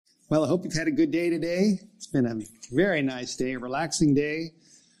Well, I hope you've had a good day today. It's been a very nice day, a relaxing day.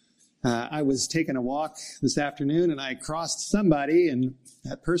 I was taking a walk this afternoon and I crossed somebody, and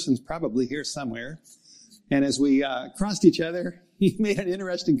that person's probably here somewhere. And as we crossed each other, he made an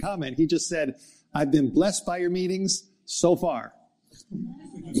interesting comment. He just said, "I've been blessed by your meetings so far."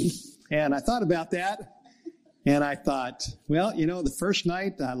 And I thought about that. And I thought, well, the first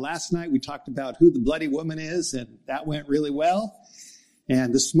night, last night, we talked about who the bloody woman is, and that went really well.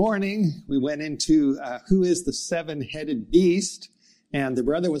 And this morning, we went into who is the seven-headed beast, and the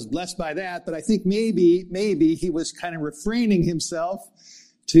brother was blessed by that. But I think maybe he was kind of refraining himself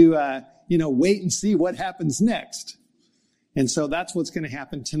to, wait and see what happens next. And so that's what's going to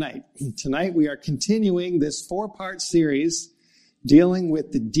happen tonight. Tonight, we are continuing this 4-part series dealing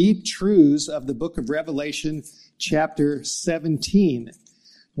with the deep truths of the book of Revelation, chapter 17,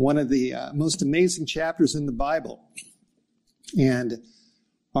 one of the most amazing chapters in the Bible. And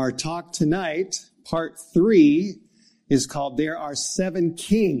our talk tonight, part 3, is called There Are 7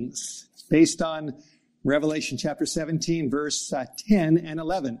 Kings, based on Revelation chapter 17, verse 10 and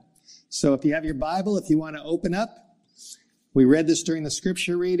 11. So if you have your Bible, if you want to open up, we read this during the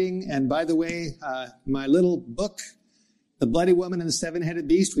scripture reading. And by the way, my little book, The Bloody Woman and the Seven-Headed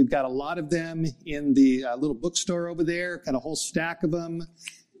Beast, we've got a lot of them in the little bookstore over there, got a whole stack of them.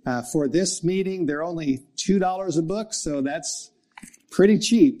 For this meeting, they're only $2 a book, so that's pretty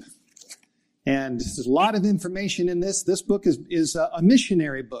cheap. And there's a lot of information in this. This book is a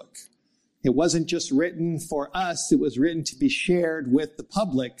missionary book. It wasn't just written for us. It was written to be shared with the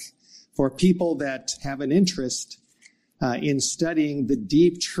public for people that have an interest in studying the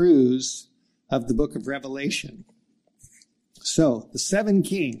deep truths of the book of Revelation. So, the 7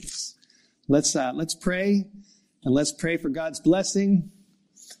 kings. Let's pray, and let's pray for God's blessing,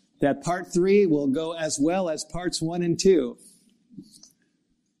 that part 3 will go as well as parts 1 and 2.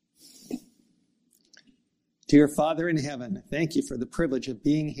 Dear Father in heaven, thank you for the privilege of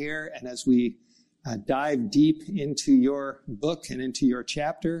being here. And as we dive deep into your book and into your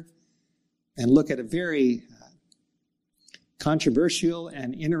chapter and look at a very controversial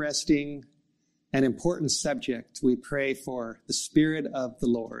and interesting and important subject, we pray for the Spirit of the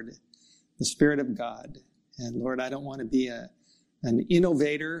Lord, the Spirit of God. And Lord, I don't want to be an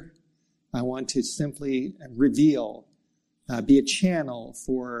innovator. I want to simply reveal, be a channel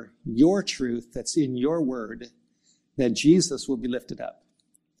for your truth that's in your word, that Jesus will be lifted up.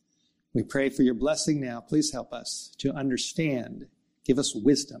 We pray for your blessing now. Please help us to understand. Give us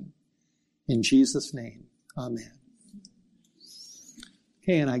wisdom. In Jesus' name, amen.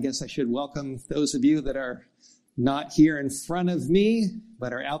 Okay, and I guess I should welcome those of you that are not here in front of me,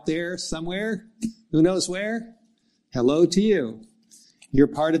 but are out there somewhere, who knows where. Hello to you. You're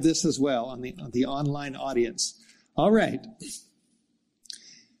part of this as well on the online audience. All right.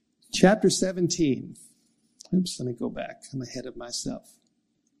 Chapter 17. Oops, let me go back. I'm ahead of myself.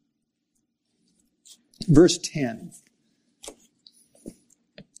 Verse 10.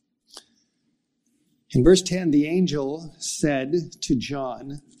 In verse 10, the angel said to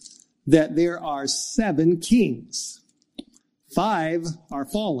John that there are 7 kings. 5 are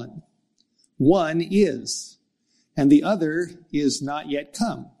fallen. 1 is, and the other is not yet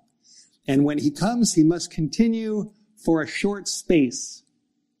come. And when he comes, he must continue for a short space.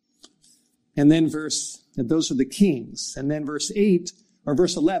 And then those are the kings. And then verse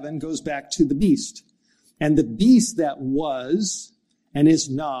 11 goes back to the beast. And the beast that was and is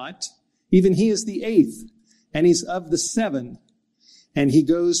not, even he is the 8th, and he's of the 7, and he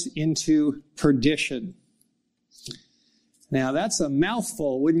goes into perdition. Now that's a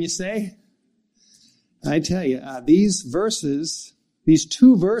mouthful, wouldn't you say? I tell you, these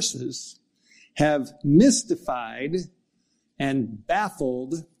 2 verses have mystified and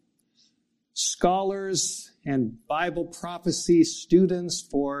baffled scholars and Bible prophecy students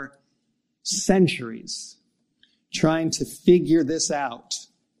for centuries, trying to figure this out.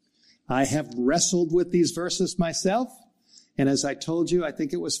 I have wrestled with these verses myself, and as I told you, I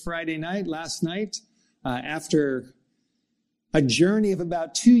think it was Friday night, last night, after a journey of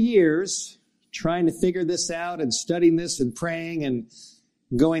about 2 years, trying to figure this out and studying this and praying and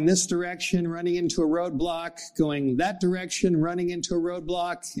going this direction, running into a roadblock, going that direction, running into a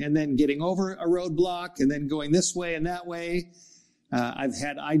roadblock, and then getting over a roadblock, and then going this way and that way. I've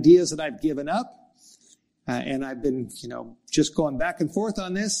had ideas that I've given up, and I've been, just going back and forth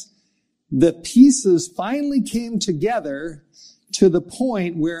on this. The pieces finally came together to the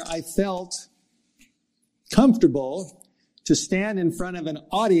point where I felt comfortable to stand in front of an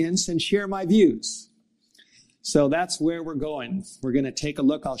audience and share my views. So that's where we're going. We're going to take a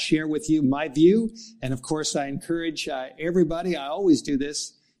look. I'll share with you my view. And of course, I encourage everybody, I always do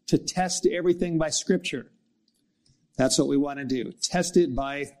this, to test everything by Scripture. That's what we want to do. Test it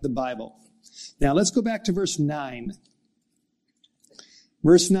by the Bible. Now let's go back to verse 9.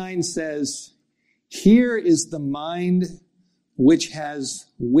 Verse 9 says, "Here is the mind which has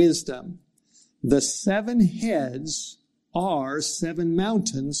wisdom. The 7 heads are 7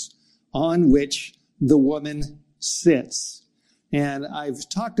 mountains on which the woman sits." And I've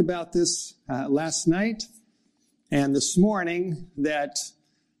talked about this last night and this morning, that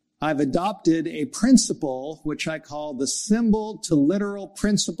I've adopted a principle which I call the symbol to literal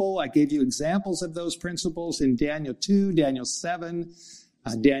principle. I gave you examples of those principles in Daniel 2, Daniel 7,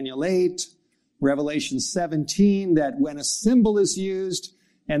 Daniel 8, Revelation 17, that when a symbol is used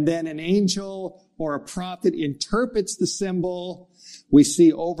and then an angel or a prophet interprets the symbol, we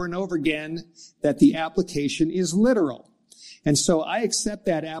see over and over again that the application is literal. And so I accept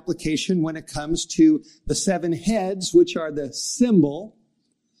that application when it comes to the 7 heads, which are the symbol,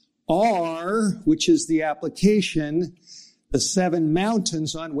 are, which is the application, the 7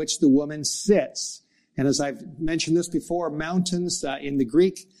 mountains on which the woman sits. And as I've mentioned this before, mountains in the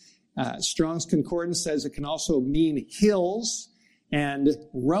Greek, Strong's Concordance says it can also mean hills. And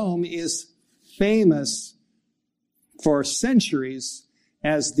Rome is famous for centuries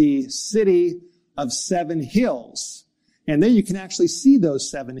as the city of 7 hills. And there you can actually see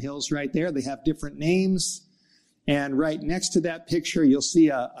those 7 hills right there. They have different names. And right next to that picture, you'll see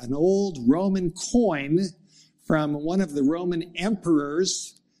an old Roman coin from one of the Roman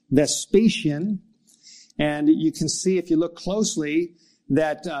emperors, Vespasian. And you can see, if you look closely,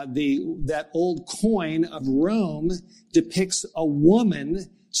 that that old coin of Rome depicts a woman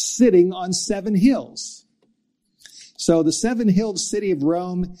sitting on 7 hills. So the 7-hilled city of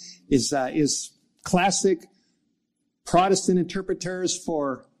Rome is classic. Protestant interpreters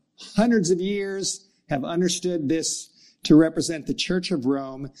for hundreds of years have understood this to represent the Church of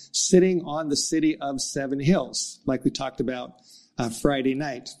Rome sitting on the city of 7 hills, like we talked about Friday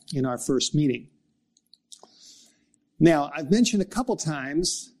night in our first meeting. Now, I've mentioned a couple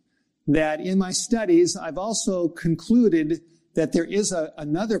times that in my studies, I've also concluded that there is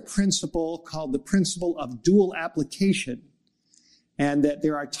another principle called the principle of dual application, and that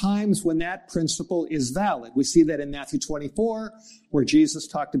there are times when that principle is valid. We see that in Matthew 24, where Jesus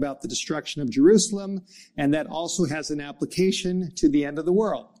talked about the destruction of Jerusalem, and that also has an application to the end of the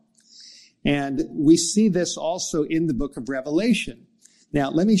world. And we see this also in the book of Revelation.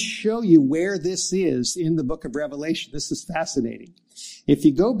 Now, let me show you where this is in the book of Revelation. This is fascinating. If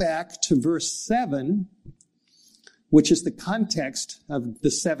you go back to verse 7, which is the context of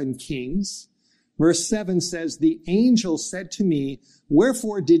the 7 kings, verse 7 says, "The angel said to me,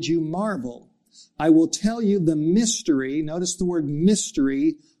 'Wherefore did you marvel? I will tell you the mystery,'" notice the word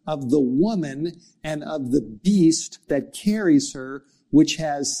mystery, "'of the woman and of the beast that carries her, which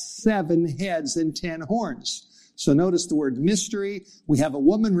has 7 heads and 10 horns.'" So notice the word mystery. We have a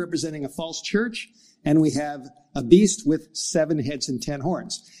woman representing a false church, and we have a beast with 7 heads and 10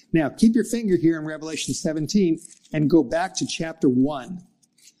 horns. Now, keep your finger here in Revelation 17 and go back to chapter 1.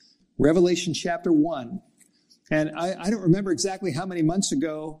 Revelation chapter 1. And I don't remember exactly how many months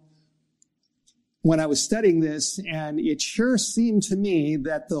ago when I was studying this, and it sure seemed to me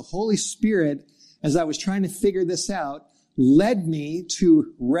that the Holy Spirit, as I was trying to figure this out, led me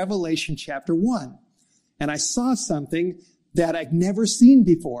to Revelation chapter 1. And I saw something that I'd never seen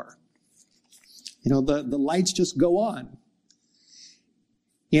before. You know, the lights just go on.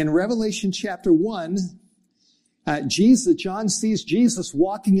 In Revelation chapter 1, John sees Jesus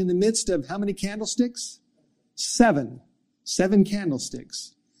walking in the midst of how many candlesticks? 7. 7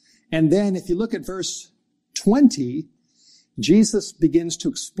 candlesticks. And then if you look at verse 20, Jesus begins to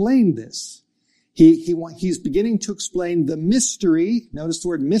explain this. He's beginning to explain the mystery. Notice the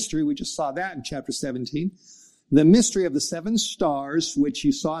word mystery. We just saw that in chapter 17. The mystery of the 7 stars, which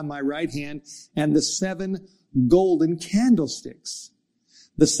you saw in my right hand, and the 7 golden candlesticks.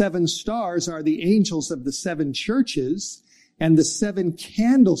 The 7 stars are the angels of the 7 churches, and the 7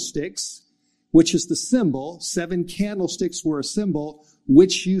 candlesticks, which is the symbol. 7 candlesticks were a symbol,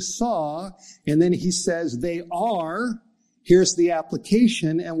 which you saw. And then he says they are. Here's the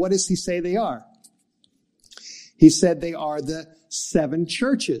application. And what does he say they are? He said they are the 7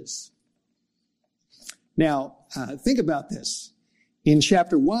 churches. Now, think about this. In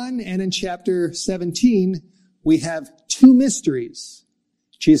chapter 1 and in chapter 17, we have 2 mysteries.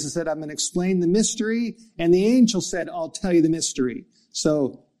 Jesus said, "I'm going to explain the mystery." And the angel said, "I'll tell you the mystery."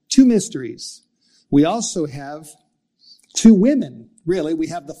 So 2 mysteries. We also have 2 women, really. We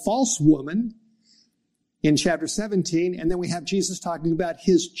have the false woman in chapter 17, and then we have Jesus talking about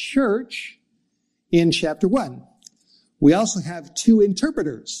his church in chapter 1. We also have two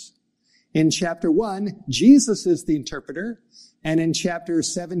interpreters. In chapter 1, Jesus is the interpreter, and in chapter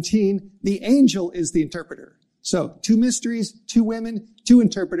 17, the angel is the interpreter. So, two mysteries, two women, two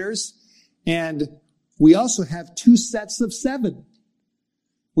interpreters, and we also have two sets of 7.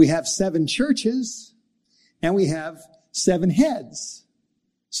 We have 7 churches, and we have 7 heads.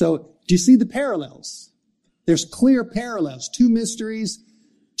 So, do you see the parallels? There's clear parallels. 2 mysteries,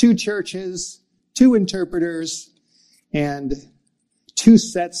 2 churches, 2 interpreters, and 2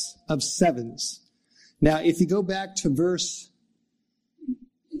 sets of 7s. Now, if you go back to let's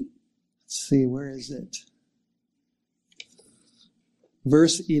see, where is it?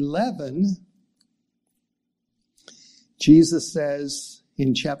 Verse 11, Jesus says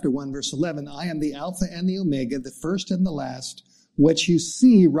in chapter 1, verse 11, I am the Alpha and the Omega, the first and the last. What you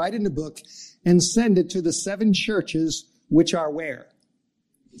see, write in the book and send it to the 7 churches, which are where?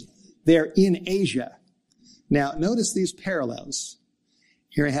 They're in Asia. Now, notice these parallels.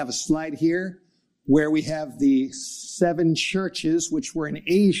 Here I have a slide here where we have the 7 churches, which were in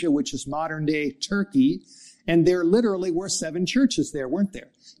Asia, which is modern-day Turkey. And there literally were 7 churches there, weren't there?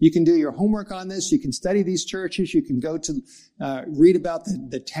 You can do your homework on this. You can study these churches. You can go to read about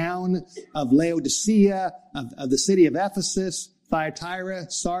the town of Laodicea, of the city of Ephesus,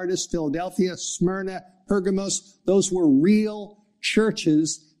 Thyatira, Sardis, Philadelphia, Smyrna, Pergamos. Those were real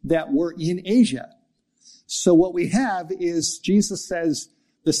churches that were in Asia. So what we have is Jesus says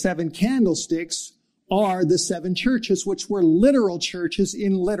the 7 candlesticks are the 7 churches, which were literal churches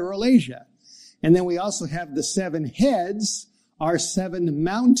in literal Asia. And then we also have the 7 heads are 7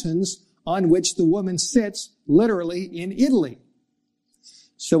 mountains on which the woman sits, literally in Italy.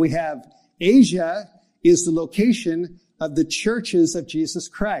 So we have Asia is the location of the churches of Jesus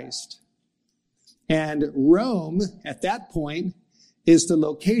Christ. And Rome, at that point, is the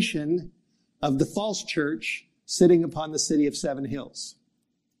location of the false church sitting upon the city of 7 hills.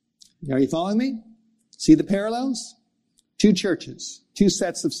 Are you following me? See the parallels? 2 churches, 2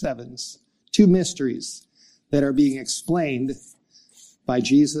 sets of 7s. 2 mysteries that are being explained by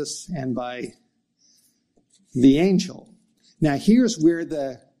Jesus and by the angel. Now, here's where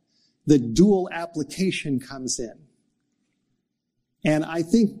the dual application comes in. And I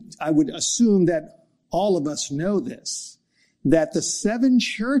think I would assume that all of us know this, that the 7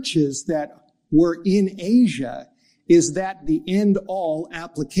 churches that were in Asia, is that the end-all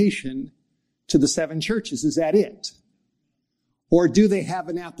application to the 7 churches? Is that it? Or do they have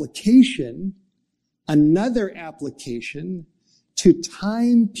an application, another application, to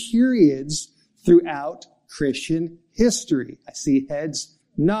time periods throughout Christian history? I see heads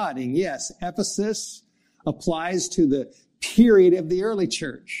nodding. Yes, Ephesus applies to the period of the early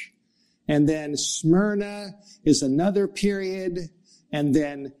church. And then Smyrna is another period. And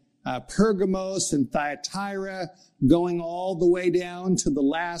then Pergamos and Thyatira going all the way down to the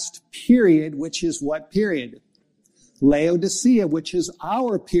last period, which is what period? Laodicea, which is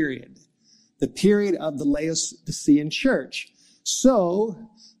our period, the period of the Laodicean church. So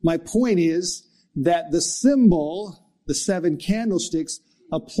my point is that the symbol, the 7 candlesticks,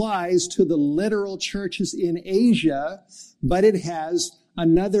 applies to the literal churches in Asia, but it has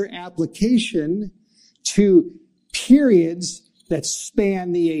another application to periods that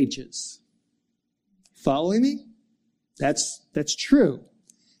span the ages. Following me? That's true.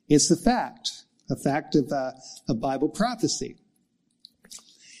 It's a fact of Bible prophecy.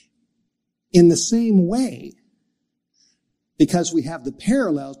 In the same way, because we have the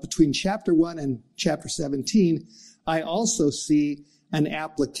parallels between chapter 1 and chapter 17, I also see an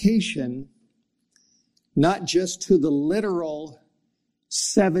application not just to the literal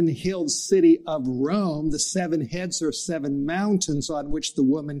 7-hilled city of Rome. The 7 heads are 7 mountains on which the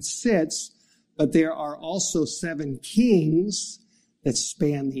woman sits, but there are also 7 kings that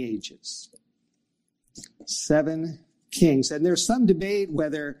span the ages. 7 kings. And there's some debate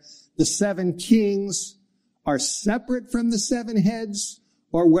whether the 7 kings are separate from the 7 heads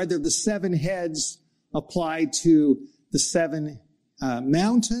or whether the 7 heads apply to the 7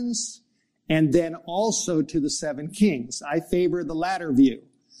 mountains and then also to the 7 kings. I favor the latter view,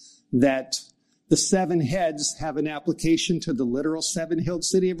 that the 7 heads have an application to the literal 7-hilled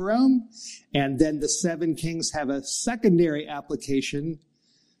city of Rome, and then the 7 kings have a secondary application,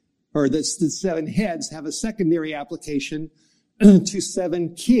 or the 7 heads have a secondary application to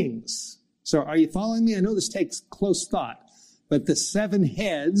 7 kings. So are you following me? I know this takes close thought, but the 7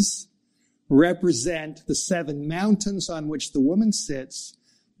 heads represent the 7 mountains on which the woman sits,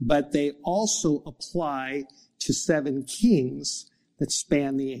 but they also apply to 7 kings that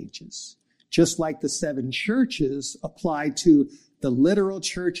span the ages. Just like the 7 churches apply to the literal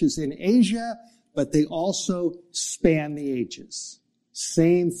churches in Asia, but they also span the ages.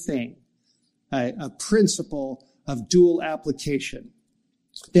 Same thing, a principle of dual application.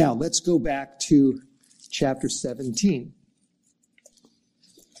 Now, let's go back to chapter 17.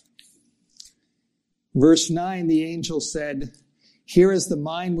 Verse 9, the angel said, "Here is the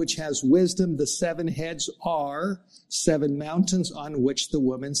mind which has wisdom. The 7 heads are 7 mountains on which the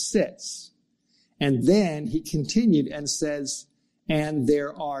woman sits." And then he continued and says, "And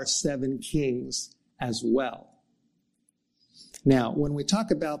there are 7 kings as well." Now, when we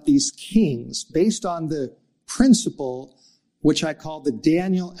talk about these kings, based on the principle, which I call the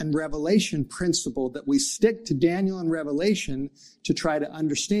Daniel and Revelation principle, that we stick to Daniel and Revelation to try to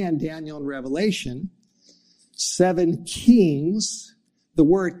understand Daniel and Revelation, 7 kings, the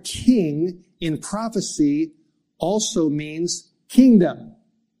word king in prophecy also means kingdom.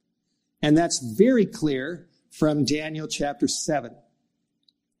 And that's very clear from Daniel chapter 7.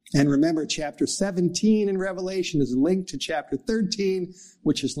 And remember, chapter 17 in Revelation is linked to chapter 13,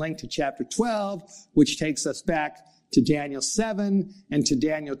 which is linked to chapter 12, which takes us back to Daniel 7 and to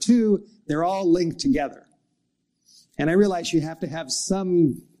Daniel 2. They're all linked together. And I realize you have to have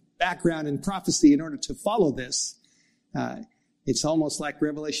some background in prophecy in order to follow this. It's almost like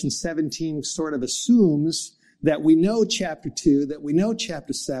Revelation 17 sort of assumes that we know chapter 2, that we know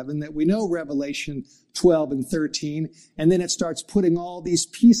chapter 7, that we know Revelation 12 and 13, and then it starts putting all these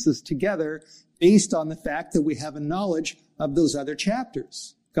pieces together based on the fact that we have a knowledge of those other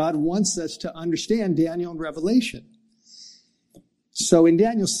chapters. God wants us to understand Daniel and Revelation. So in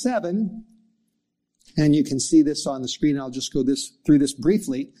Daniel 7, and you can see this on the screen, I'll just go through this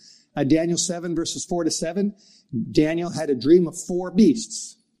briefly. Daniel 7, verses 4 to 7, Daniel had a dream of 4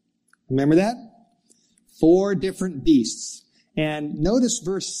 beasts. Remember that? 4 different beasts. And notice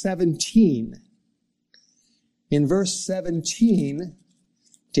verse 17. In verse 17,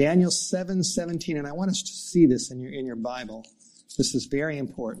 Daniel 7:17, and I want us to see this in your Bible. This is very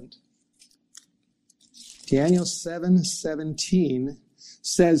important. Daniel 7:17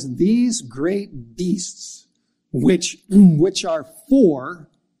 says, "These great beasts, which are 4,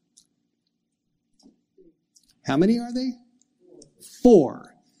 how many are they?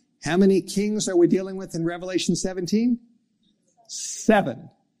 4. How many kings are we dealing with in Revelation 17? 7.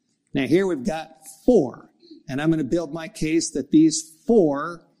 Now here we've got 4. And I'm going to build my case that these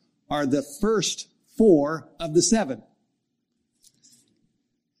 4 are the first 4 of the 7.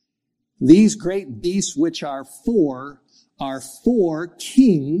 These great beasts, which are 4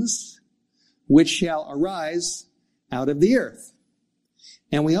 kings, which shall arise out of the earth.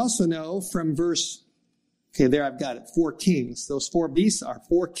 And we also know from there I've got it, 4 kings. Those 4 beasts are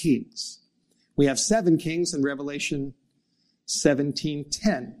 4 kings. We have 7 kings in Revelation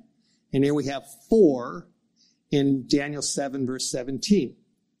 17:10. And here we have 4 in Daniel 7, verse 17.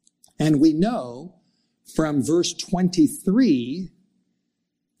 And we know from verse 23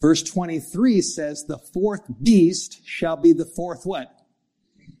 says the 4th beast shall be the 4th what?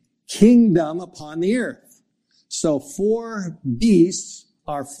 Kingdom upon the earth. So 4 beasts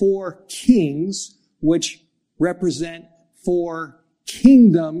are 4 kings, which represent 4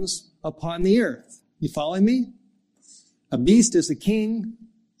 kingdoms upon the earth. You following me? A beast is a king,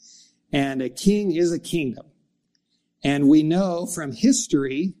 and a king is a kingdom. And we know from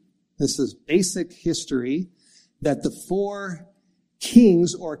history, this is basic history, that the 4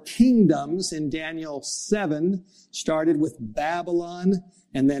 kings or kingdoms in Daniel 7 started with Babylon,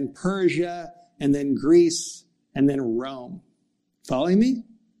 and then Persia, and then Greece, and then Rome. Following me?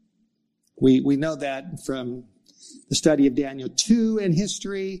 We know that from the study of Daniel 2 in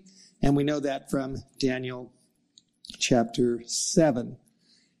history, and we know that from Daniel chapter 7.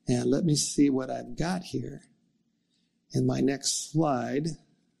 And let me see what I've got here in my next slide.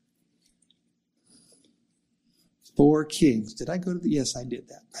 4 kings. Did I go to yes, I did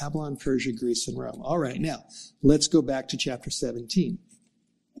that. Babylon, Persia, Greece, and Rome. All right, now let's go back to chapter 17.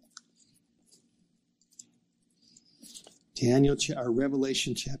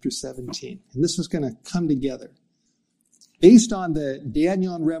 Revelation chapter 17. And this is going to come together. Based on the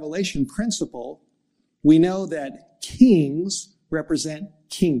Daniel and Revelation principle, we know that kings represent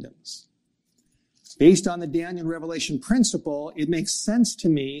kingdoms. Based on the Daniel and Revelation principle, it makes sense to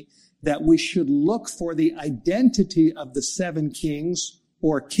me that we should look for the identity of the 7 kings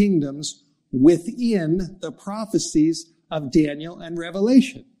or kingdoms within the prophecies of Daniel and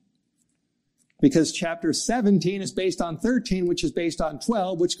Revelation. Because chapter 17 is based on 13, which is based on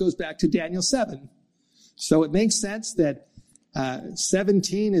 12, which goes back to Daniel 7. So it makes sense that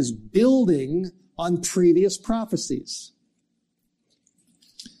 17 is building on previous prophecies.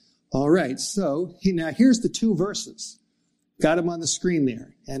 All right, so now here's the 2 verses. got them on the screen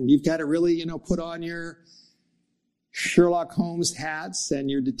there. And you've got to really, put on your Sherlock Holmes hats and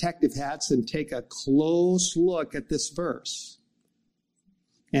your detective hats and take a close look at this verse.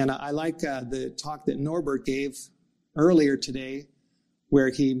 And I like the talk that Norbert gave earlier today, where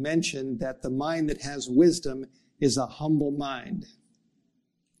he mentioned that the mind that has wisdom is a humble mind.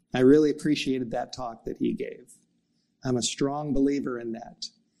 I really appreciated that talk that he gave. I'm a strong believer in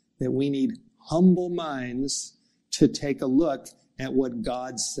that we need humble minds to take a look at what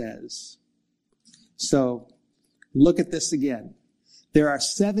God says. So, look at this again. There are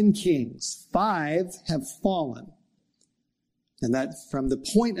 7 kings. 5 have fallen. And that from the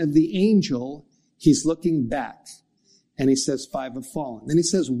point of the angel, he's looking back. And he says 5 have fallen. Then he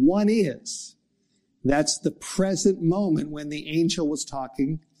says 1 is. That's the present moment when the angel was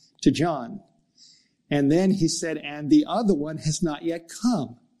talking to John. And then he said, and the other one has not yet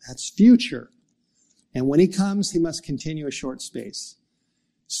come. That's future. And when he comes, he must continue a short space.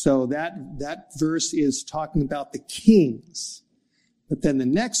 So that verse is talking about the kings. But then the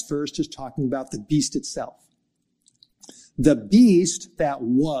next verse is talking about the beast itself. The beast that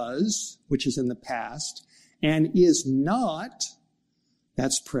was, which is in the past, and is not,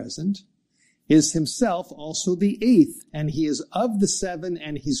 that's present, is himself also the 8th, and he is of the 7,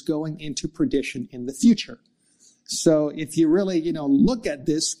 and he's going into perdition in the future. So if you really, look at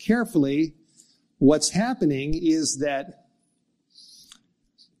this carefully, what's happening is that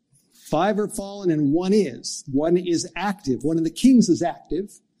 5 are fallen and 1 is. 1 is active. One of the kings is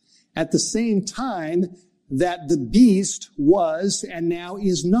active at the same time that the beast was and now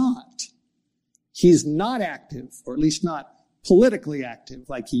is not. He's not active, or at least not politically active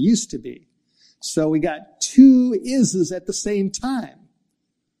like he used to be. So we got 2 ises at the same time.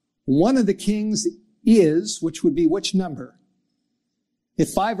 One of the kings is, which would be which number?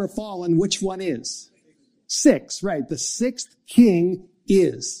 If 5 are fallen, which one is? 6, right. The 6th king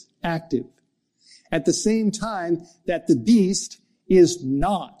is active. At the same time that the beast is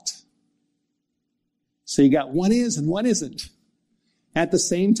not. So you got 1 is and 1 isn't. At the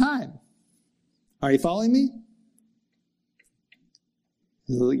same time. Are you following me?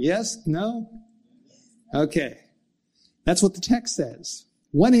 Yes? No? Okay. That's what the text says.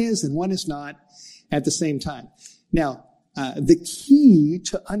 1 is and 1 is not at the same time. Now, the key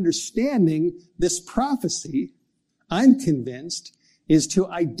to understanding this prophecy, I'm convinced, is to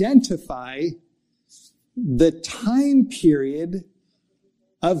identify the time period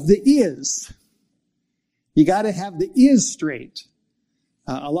of the is. You got to have the is straight.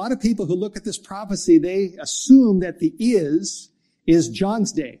 A lot of people who look at this prophecy, they assume that the is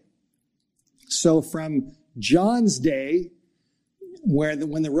John's day. So from John's day,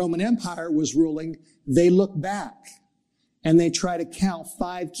 when the Roman Empire was ruling, they look back and they try to count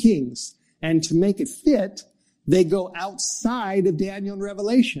 5 kings. And to make it fit, they go outside of Daniel and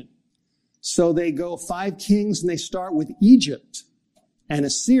Revelation. So they go 5 kings and they start with Egypt and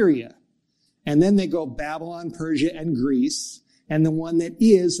Assyria. And then they go Babylon, Persia, and Greece. And the one that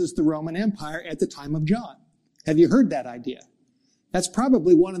is the Roman Empire at the time of John. Have you heard that idea? That's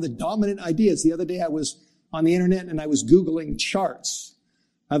probably one of the dominant ideas. The other day I was on the internet and I was Googling charts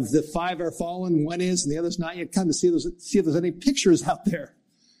of the 5 are fallen, 1 is, and the other's not yet come to see if there's any pictures out there.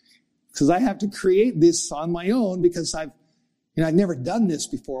 Because I have to create this on my own because I've never done this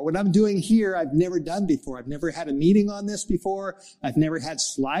before. What I'm doing here, I've never done before. I've never had a meeting on this before. I've never had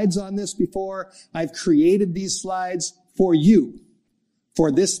slides on this before. I've created these slides for you,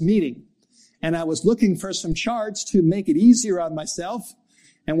 for this meeting. And I was looking for some charts to make it easier on myself.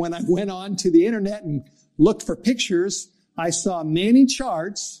 And when I went on to the internet and looked for pictures, I saw many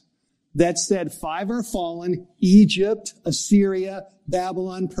charts that said 5 are fallen, Egypt, Assyria,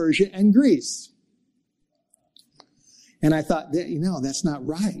 Babylon, Persia, and Greece. And I thought, that's not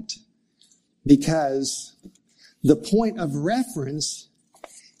right. Because the point of reference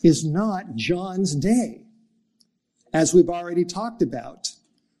is not John's day. As we've already talked about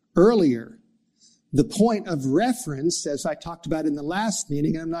earlier, the point of reference, as I talked about in the last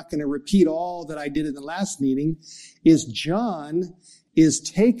meeting, and I'm not going to repeat all that I did in the last meeting, is John is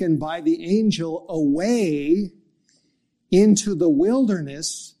taken by the angel away into the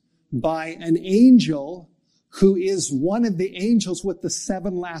wilderness by an angel who is one of the angels with the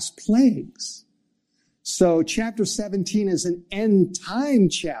 7 last plagues. So chapter 17 is an end time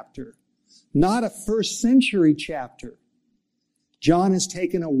chapter, not a first century chapter. John is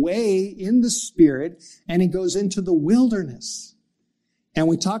taken away in the Spirit and he goes into the wilderness. And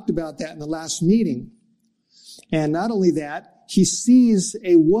we talked about that in the last meeting. And not only that, he sees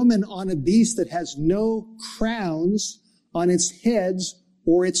a woman on a beast that has no crowns on its heads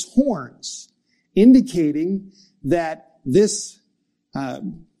or its horns, indicating that this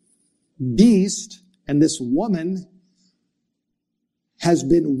beast and this woman has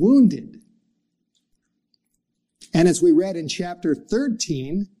been wounded. And as we read in chapter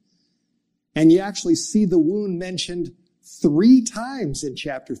 13, and you actually see the wound mentioned 3 times in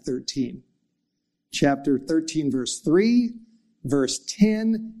chapter 13. Chapter 13, verse 3, verse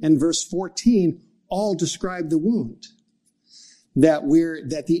 10, and verse 14 all describe the wound. That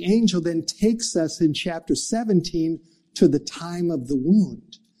the angel then takes us in chapter 17 to the time of the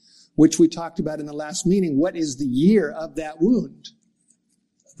wound, which we talked about in the last meeting. What is the year of that wound?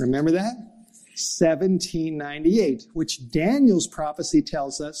 Remember that? 1798, which Daniel's prophecy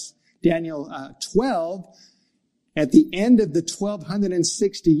tells us, Daniel 12, at the end of the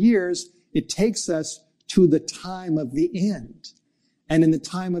 1260 years, it takes us to the time of the end. And in the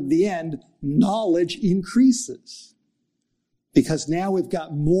time of the end, knowledge increases. Because now we've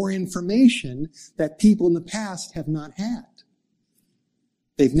got more information that people in the past have not had.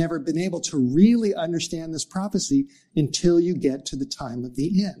 They've never been able to really understand this prophecy until you get to the time of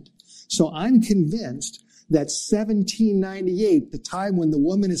the end. So I'm convinced that 1798, the time when the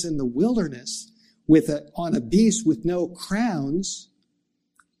woman is in the wilderness on a beast with no crowns,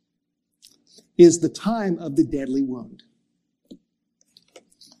 is the time of the deadly wound.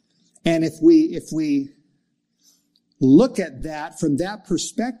 And if we look at that from that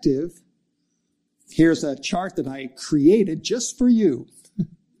perspective, here's a chart that I created just for you. I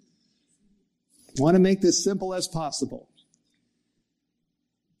want to make this simple as possible.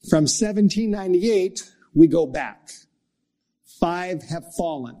 From 1798, we go back. 5 have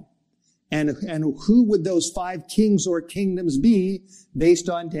fallen. And who would those 5 kings or kingdoms be based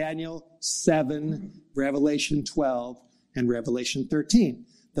on Daniel 7, Revelation 12, and Revelation 13?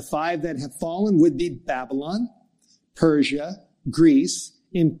 The 5 that have fallen would be Babylon, Persia, Greece,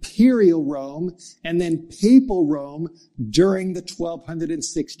 Imperial Rome, and then Papal Rome during the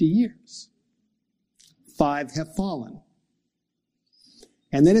 1260 years. 5 have fallen.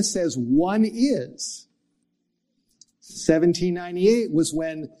 And then it says 1 is. 1798 was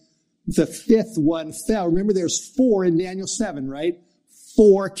when the 5th one fell. Remember, there's 4 in Daniel 7, right?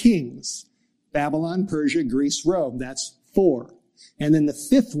 4 kings. Babylon, Persia, Greece, Rome. That's 4. And then the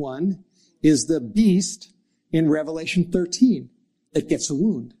 5th one is the beast in Revelation 13 that gets a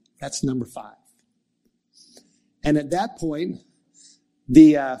wound. That's number 5. And at that point,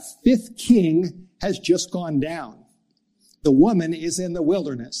 the 5th king has just gone down. The woman is in the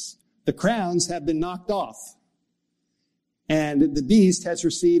wilderness. The crowns have been knocked off. And the beast has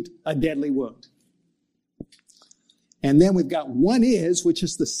received a deadly wound. And then we've got 1 is, which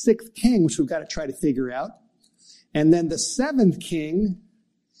is the 6th king, which we've got to try to figure out. And then the 7th king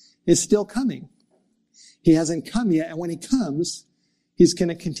is still coming. He hasn't come yet. And when he comes, he's going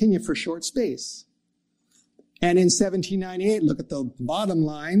to continue for a short space. And in 1798, look at the bottom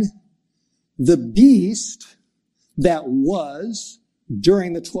line, the beast that was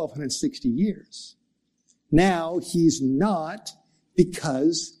during the 1260 years. Now he's not,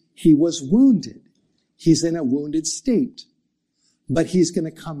 because he was wounded. He's in a wounded state. But he's going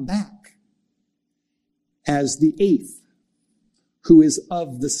to come back as the 8th, who is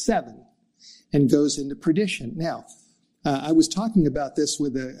of the 7, and goes into perdition. Now, I was talking about this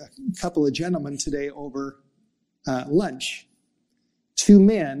with a couple of gentlemen today over lunch. 2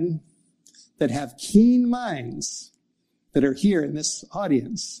 men that have keen minds that are here in this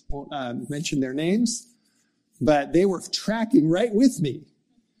audience. Won't mention their names, but they were tracking right with me.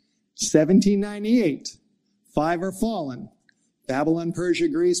 1798, 5 are fallen. Babylon, Persia,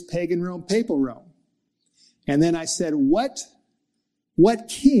 Greece, pagan Rome, papal Rome. And then I said, what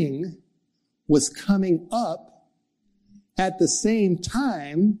king was coming up at the same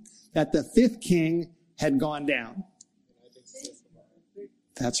time that the 5th king had gone down?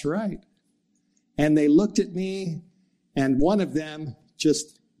 That's right. And they looked at me, and one of them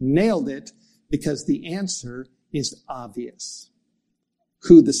just nailed it, because the answer is obvious.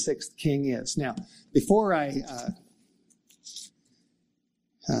 Who the 6th king is. Now, before I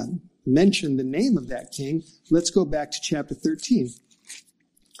mention the name of that king, let's go back to chapter 13.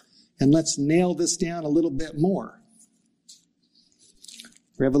 And let's nail this down a little bit more.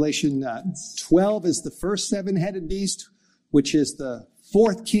 Revelation 12 is the first 7-headed beast, which is the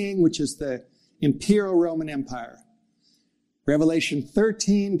 4th king, which is the Imperial Roman Empire. Revelation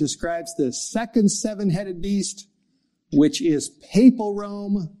 13 describes the second 7-headed beast, which is Papal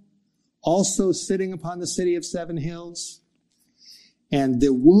Rome, also sitting upon the city of 7 hills. And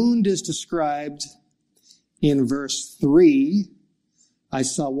the wound is described in verse 3. I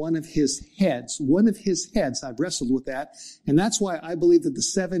saw one of his heads. I've wrestled with that. And that's why I believe that the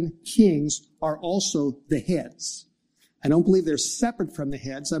 7 kings are also the heads. I don't believe they're separate from the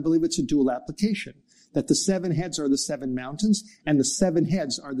heads. I believe it's a dual application, that the 7 heads are the 7 mountains and the 7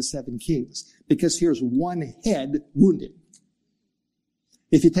 heads are the 7 kings, because here's one head wounded.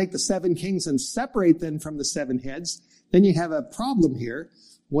 If you take the 7 kings and separate them from the 7 heads, then you have a problem here.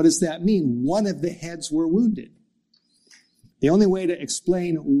 What does that mean? One of the heads were wounded. The only way to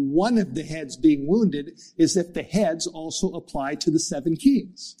explain one of the heads being wounded is if the heads also apply to the 7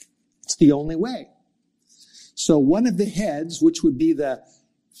 kings. It's the only way. So one of the heads, which would be the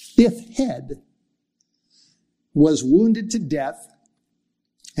 5th head, was wounded to death,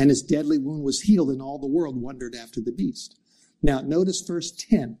 and his deadly wound was healed, and all the world wondered after the beast. Now, notice verse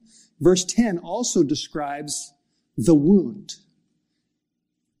 10. Verse 10 also describes the wound.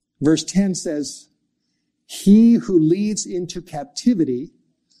 Verse 10 says, he who leads into captivity,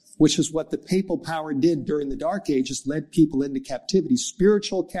 which is what the papal power did during the Dark Ages, led people into captivity,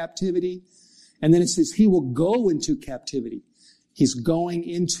 spiritual captivity. And then it says he will go into captivity. He's going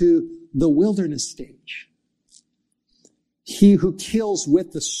into the wilderness stage. He who kills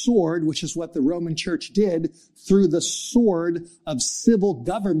with the sword, which is what the Roman Church did, through the sword of civil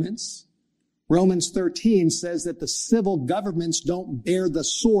governments. Romans 13 says that the civil governments don't bear the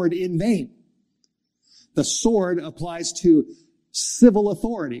sword in vain. The sword applies to civil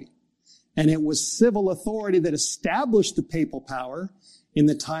authority. And it was civil authority that established the papal power in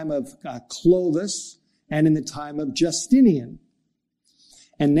the time of Clovis and in the time of Justinian.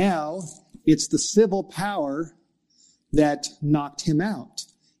 And now it's the civil power that knocked him out.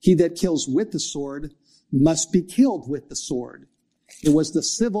 He that kills with the sword must be killed with the sword. It was the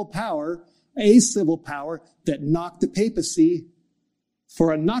civil power, a civil power, that knocked the papacy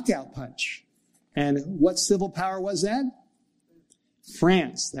for a knockout punch. And what civil power was that?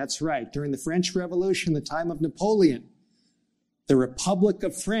 France, that's right. During the French Revolution, the time of Napoleon, the Republic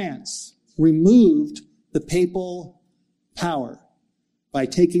of France removed the papal power by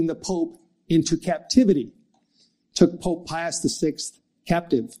taking the Pope into captivity. Took Pope Pius VI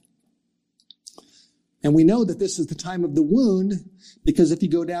captive. And we know that this is the time of the wound, because if you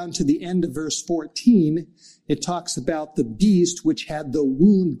go down to the end of verse 14, it talks about the beast which had the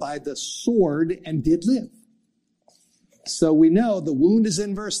wound by the sword and did live. So we know the wound is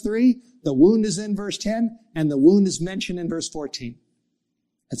in verse 3, the wound is in verse 10, and the wound is mentioned in verse 14.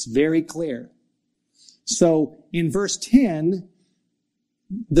 That's very clear. So in verse 10,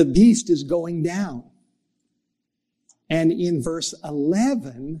 the beast is going down. And in verse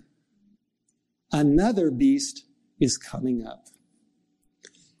 11, another beast is coming up.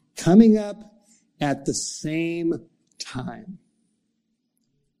 Coming up at the same time.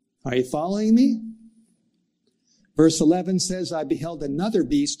 Are you following me? Verse 11 says, I beheld another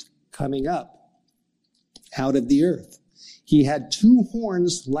beast coming up out of the earth. He had 2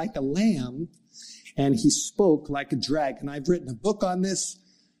 horns like a lamb, and he spoke like a dragon. I've written a book on this.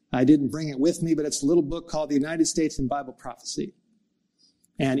 I didn't bring it with me, but it's a little book called The United States in Bible Prophecy.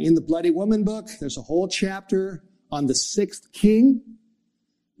 And in the Bloody Woman book, there's a whole chapter on the 6th king,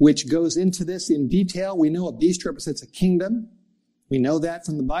 which goes into this in detail. We know a beast represents a kingdom. We know that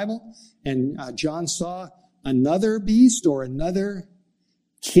from the Bible. And John saw another beast or another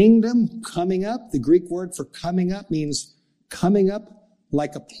kingdom coming up. The Greek word for coming up means coming up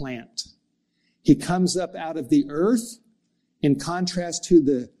like a plant. He comes up out of the earth, in contrast to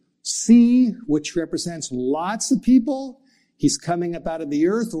the sea, which represents lots of people. He's coming up out of the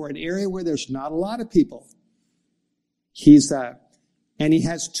earth, or an area where there's not a lot of people. And he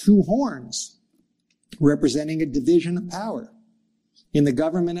has 2 horns, representing a division of power in the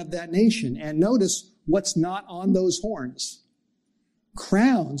government of that nation. And notice what's not on those horns.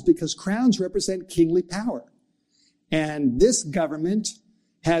 Crowns, because crowns represent kingly power. And this government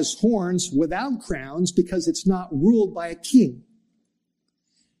has horns without crowns because it's not ruled by a king.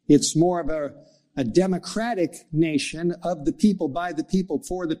 It's more of a democratic nation of the people, by the people,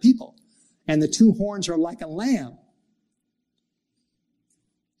 for the people. And the 2 horns are like a lamb.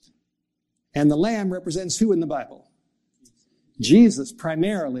 And the lamb represents who in the Bible? Jesus,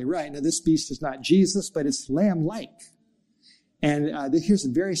 primarily, right. Now, this beast is not Jesus, but it's lamb-like. And here's a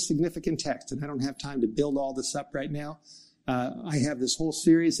very significant text, and I don't have time to build all this up right now. I have this whole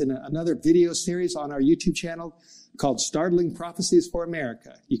series and another video series on our YouTube channel called Startling Prophecies for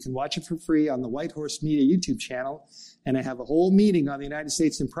America. You can watch it for free on the White Horse Media YouTube channel. And I have a whole meeting on the United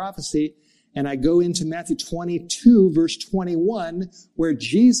States in prophecy. And I go into Matthew 22, verse 21, where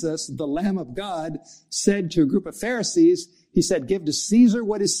Jesus, the Lamb of God, said to a group of Pharisees, he said, give to Caesar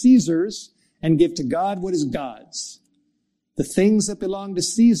what is Caesar's and give to God what is God's. The things that belong to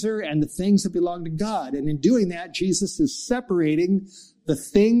Caesar and the things that belong to God. And in doing that, Jesus is separating the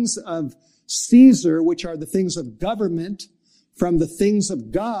things of Caesar, which are the things of government, from the things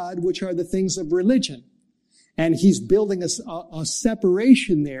of God, which are the things of religion. And he's building a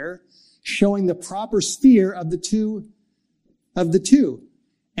separation there, showing the proper sphere of the two.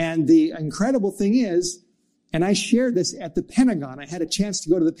 And the incredible thing is, and I shared this at the Pentagon. I had a chance to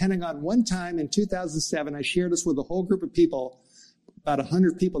go to the Pentagon one time in 2007. I shared this with a whole group of people, about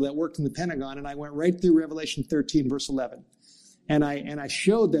 100 people that worked in the Pentagon, and I went right through Revelation 13, verse 11. And I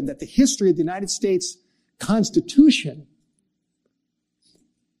showed them that the history of the United States Constitution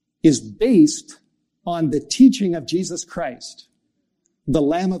is based on the teaching of Jesus Christ, the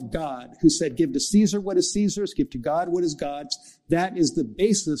Lamb of God, who said, give to Caesar what is Caesar's, give to God what is God's. That is the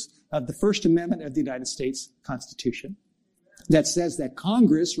basis of the First Amendment of the United States Constitution. That says that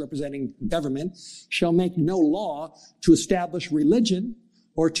Congress, representing government, shall make no law to establish religion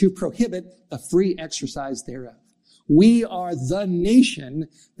or to prohibit the free exercise thereof. We are the nation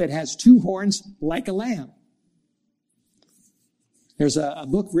that has two horns like a lamb. There's a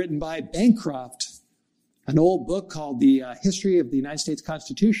book written by Bancroft, an old book called The History of the United States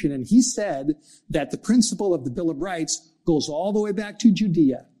Constitution, and he said that the principle of the Bill of Rights goes all the way back to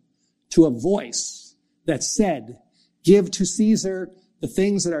Judea, to a voice that said, give to Caesar the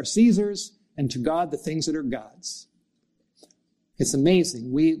things that are Caesar's, and to God the things that are God's. It's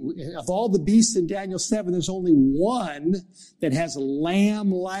amazing. Of all the beasts in Daniel 7, there's only one that has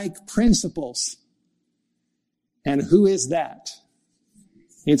lamb-like principles. And who is that?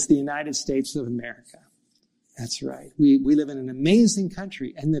 It's the United States of America. That's right. We live in an amazing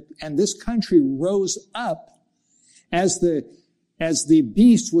country, and this country rose up as the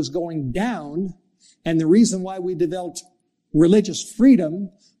beast was going down, and the reason why we developed religious freedom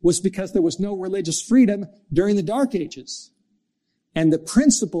was because there was no religious freedom during the Dark Ages. And the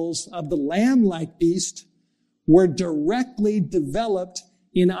principles of the lamb-like beast were directly developed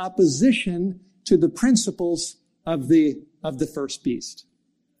in opposition to the principles of the first beast.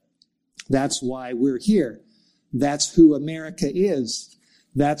 That's why we're here. That's who America is.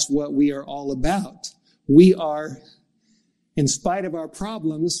 That's what we are all about. We are, in spite of our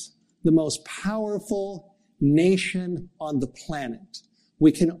problems, the most powerful nation on the planet.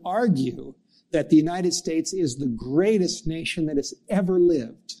 We can argue that the United States is the greatest nation that has ever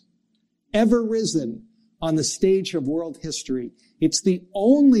lived, ever risen on the stage of world history. It's the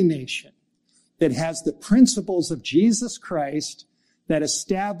only nation that has the principles of Jesus Christ that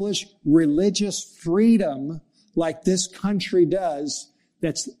establish religious freedom like this country does,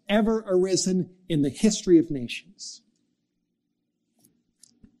 that's ever arisen in the history of nations.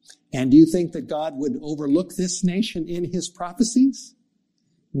 And do you think that God would overlook this nation in his prophecies?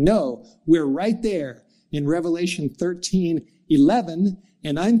 No, we're right there in Revelation 13:11,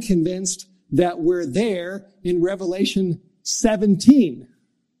 and I'm convinced that we're there in Revelation 17.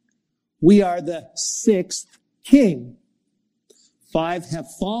 We are the sixth king. 5 have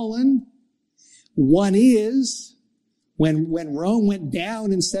fallen. 1 is. When Rome went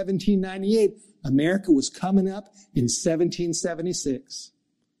down in 1798, America was coming up in 1776.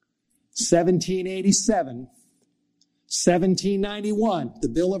 1787. 1791, the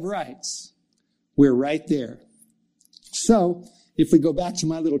Bill of Rights. We're right there. So, if we go back to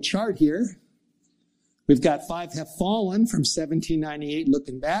my little chart here, we've got 5 have fallen from 1798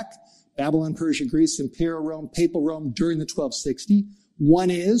 looking back. Babylon, Persia, Greece, Imperial Rome, Papal Rome during the 1260. 1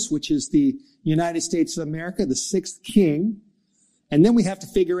 is, which is the United States of America, the sixth king. And then we have to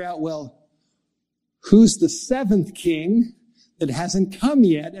figure out, well, who's the seventh king that hasn't come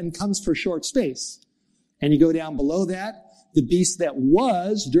yet and comes for short space? And you go down below that, the beast that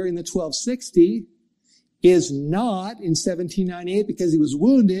was during the 1260 is not in 1798 because he was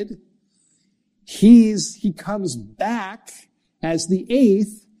wounded. He comes back as the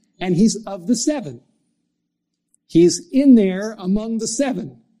eighth, and he's of the 7. He's in there among the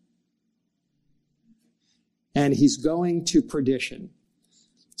 7. And he's going to perdition.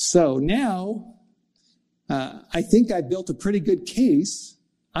 So now, I think I built a pretty good case.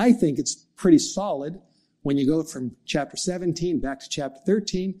 I think it's pretty solid. When you go from chapter 17 back to chapter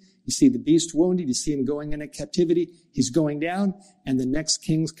 13, you see the beast wounded, you see him going into captivity, he's going down, and the next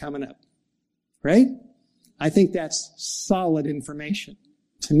king's coming up. Right? I think that's solid information.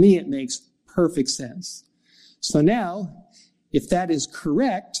 To me, it makes perfect sense. So now, if that is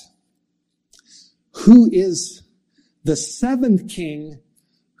correct, who is the 7th king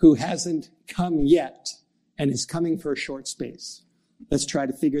who hasn't come yet and is coming for a short space? Let's try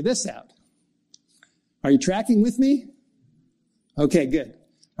to figure this out. Are you tracking with me? Okay, good.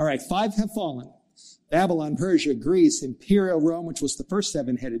 All right, 5 have fallen. Babylon, Persia, Greece, Imperial Rome, which was the first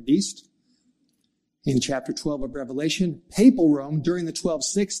 7-headed beast. in chapter 12 of Revelation. Papal Rome during the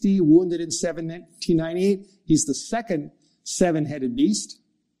 1260, wounded in 1798. He's the second seven-headed beast.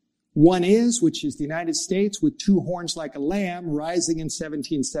 One is, which is the United States, with two horns like a lamb, rising in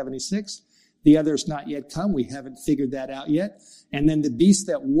 1776. The other's not yet come. We haven't figured that out yet. And then the beast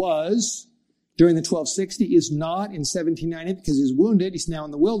that was during the 1260 is not in 1798 because he's wounded. He's now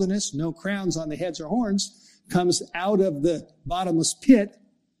in the wilderness. No crowns on the heads or horns. Comes out of the bottomless pit,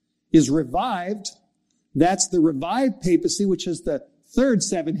 is revived. That's the revived papacy, which is the third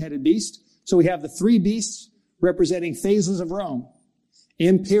seven-headed beast. So we have the three beasts representing phases of Rome.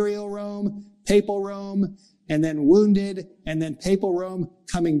 Imperial Rome, Papal Rome, and then wounded, and then Papal Rome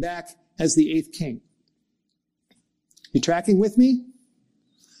coming back as the eighth king. You tracking with me?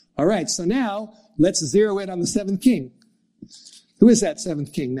 All right, so now let's zero in on the seventh king. Who is that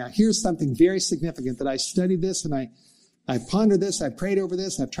seventh king? Now, here's something very significant that I studied this and I pondered this, I prayed over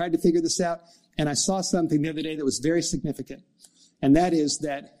this, I've tried to figure this out, and I saw something the other day that was very significant. And that is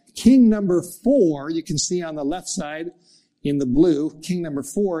that king number 4, you can see on the left side in the blue, king number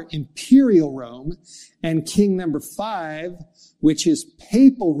 4, imperial Rome, and king number 5, which is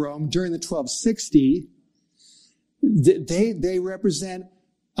papal Rome during the 1260, they represent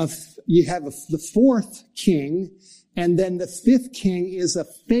you have the fourth king, and then the fifth king is a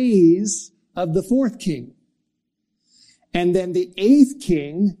phase of the fourth king. And then the eighth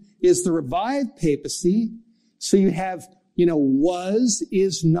king is the revived papacy. So you have, was,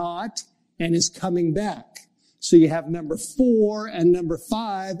 is not, and is coming back. So you have number 4 and number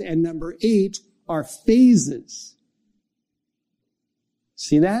 5 and number 8 are phases.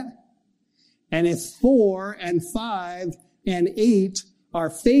 See that? And if 4 and 5 and 8 are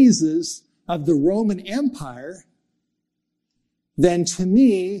phases of the Roman Empire, then to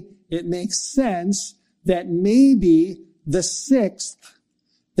me, it makes sense that maybe the sixth,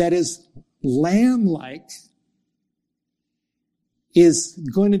 that is lamb-like, is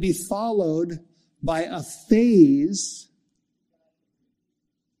going to be followed by a phase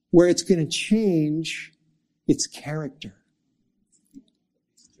where it's going to change its character.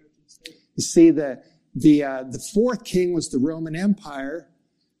 You see, the fourth king was the Roman Empire,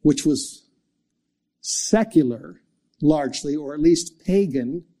 which was secular, largely, or at least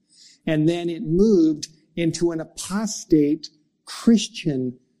pagan, and then it moved into an apostate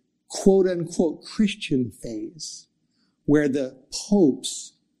Christian, quote-unquote Christian phase, where the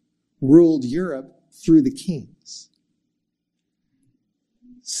popes ruled Europe through the kings.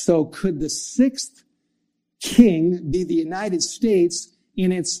 So could the sixth king be the United States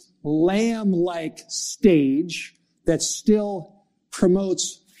in its lamb-like stage that still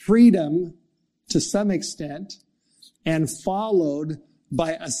promotes freedom to some extent, and followed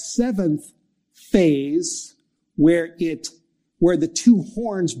by a seventh phase where the two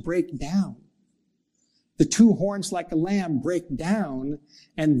horns break down? The two horns like a lamb break down,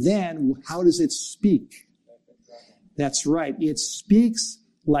 and then how does it speak? That's right. It speaks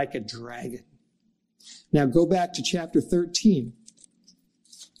like a dragon. Now go back to chapter 13.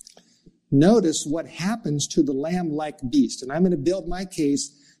 Notice what happens to the lamb-like beast. And I'm going to build my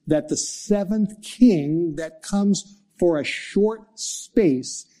case that the seventh king that comes for a short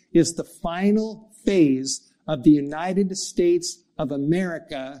space is the final phase of the United States of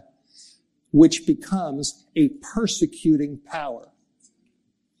America, which becomes a persecuting power.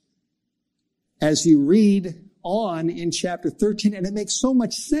 As you read on in chapter 13, and it makes so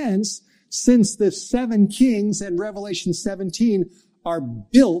much sense since the seven kings in Revelation 17 are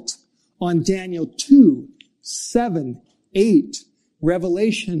built on Daniel 2, 7, 8,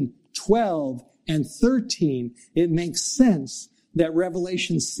 Revelation 12, and 13. It makes sense that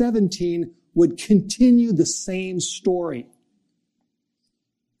Revelation 17 would continue the same story.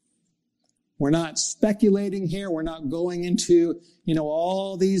 We're not speculating here. We're not going into,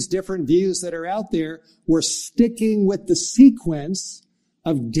 all these different views that are out there. We're sticking with the sequence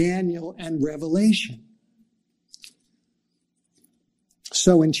of Daniel and Revelation.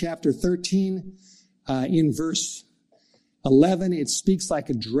 So in chapter 13, in verse 11, it speaks like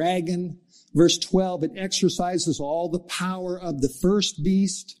a dragon. Verse 12, it exercises all the power of the first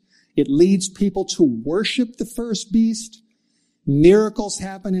beast. It leads people to worship the first beast. Miracles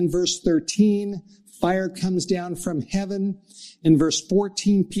happen in verse 13. Fire comes down from heaven. In verse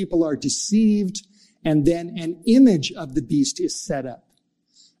 14, people are deceived. And then an image of the beast is set up.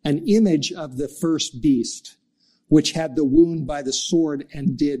 An image of the first beast, which had the wound by the sword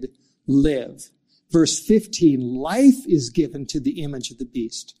and did live. Verse 15, life is given to the image of the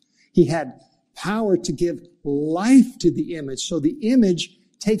beast. He had power to give life to the image, so the image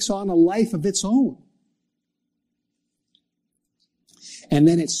takes on a life of its own. And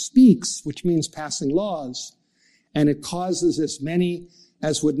then it speaks, which means passing laws, and it causes as many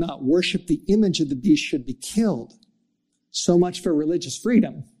as would not worship the image of the beast should be killed. So much for religious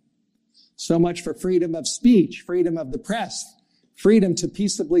freedom. So much for freedom of speech, freedom of the press, freedom to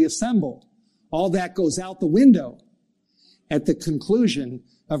peaceably assemble. All that goes out the window at the conclusion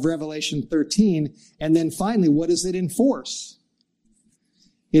of Revelation 13. And then finally, what does it enforce?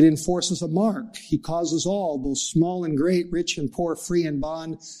 It enforces a mark. He causes all, both small and great, rich and poor, free and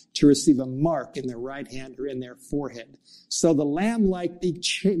bond, to receive a mark in their right hand or in their forehead. So the lamb-like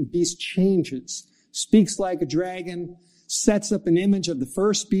beast changes, speaks like a dragon, sets up an image of the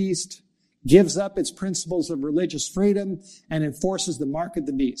first beast, gives up its principles of religious freedom, and enforces the mark of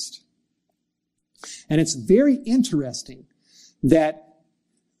the beast. And it's very interesting that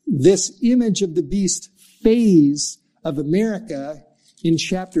this image of the beast phase of America in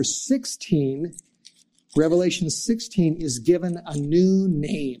chapter 16, Revelation 16, is given a new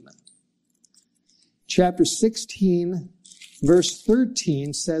name. Chapter 16, verse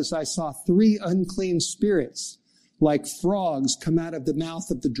 13 says, I saw 3 unclean spirits like frogs come out of the mouth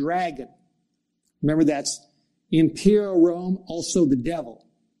of the dragon. Remember, that's Imperial Rome, also the devil.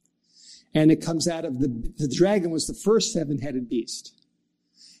 And it comes out of the dragon was the first 7-headed beast.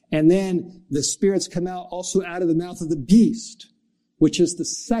 And then the spirits come out also out of the mouth of the beast, which is the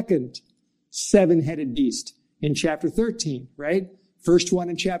second 7-headed beast in chapter 13, right? First one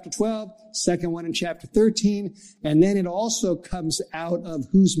in chapter 12, second one in chapter 13, and then it also comes out of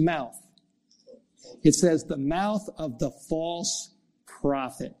whose mouth? It says the mouth of the false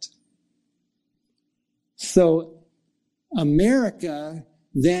prophet. So America,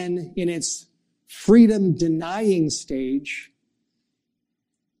 then in its freedom denying stage,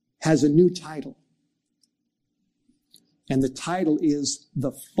 has a new title. And the title is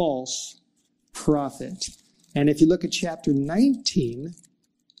the false prophet. And if you look at chapter 19,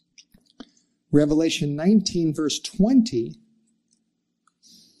 Revelation 19, verse 20,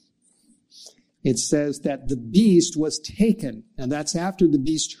 it says that the beast was taken. And that's after the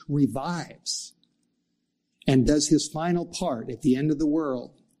beast revives and does his final part at the end of the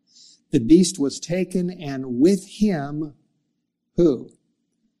world. The beast was taken, and with him, who?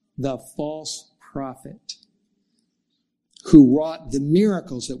 The false prophet, who wrought the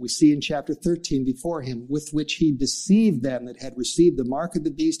miracles that we see in chapter 13 before him, with which he deceived them that had received the mark of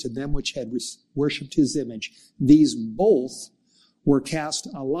the beast and them which had worshipped his image. These both were cast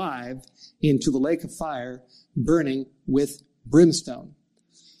alive into the lake of fire, burning with brimstone.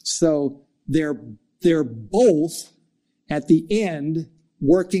 So they're both at the end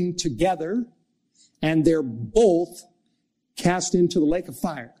working together, and they're both cast into the lake of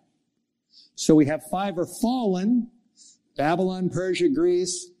fire. So we have 5 are fallen: Babylon, Persia,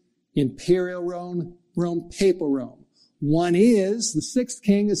 Greece, Imperial Rome, Papal Rome. One is, the 6th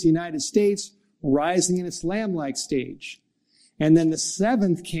king is the United States, rising in its lamb-like stage. And then the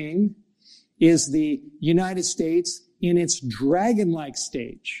 7th king is the United States in its dragon-like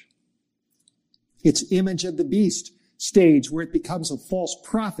stage. Its image of the beast stage, where it becomes a false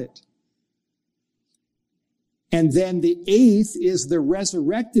prophet. And then the 8th is the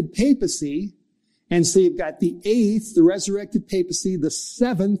resurrected papacy. And so you've got the 8th, the resurrected papacy, the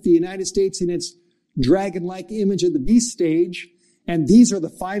 7th, the United States in its dragon-like image of the beast stage. And these are the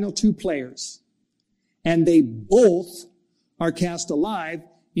final 2 players. And they both are cast alive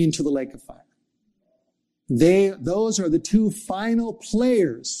into the lake of fire. Those are the 2 final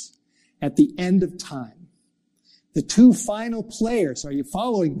players at the end of time. The 2 final players, are you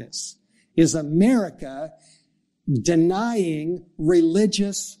following this? Is America denying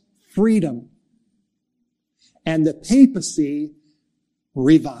religious freedom, and the papacy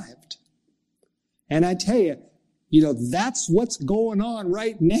revived. And I tell you, that's what's going on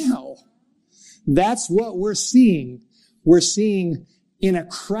right now. That's what we're seeing. We're seeing in a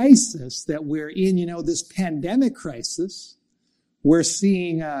crisis that we're in, this pandemic crisis. We're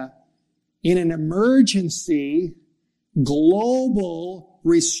seeing in an emergency, global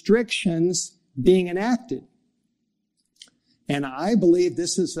restrictions being enacted. And I believe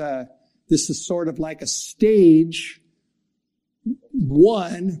this is sort of like a stage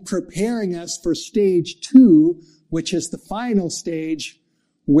 1 preparing us for stage 2, which is the final stage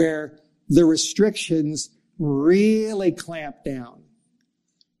where the restrictions really clamp down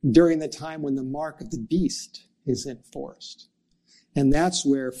during the time when the mark of the beast is enforced. And that's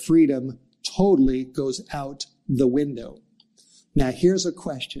where freedom totally goes out the window. Now, here's a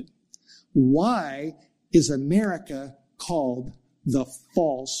question. Why is America called the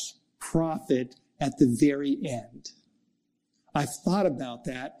false prophet at the very end? I've thought about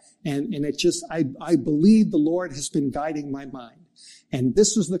that, and it just, I believe the Lord has been guiding my mind. And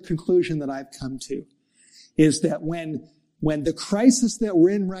this is the conclusion that I've come to, is that when the crisis that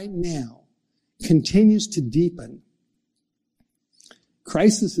we're in right now continues to deepen,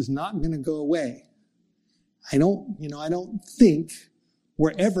 crisis is not going to go away. I don't think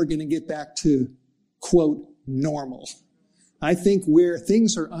we're ever going to get back to, quote, normal. I think where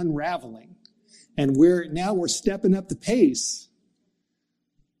things are unraveling and we're stepping up the pace.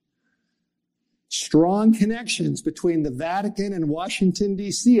 Strong connections between the Vatican and Washington,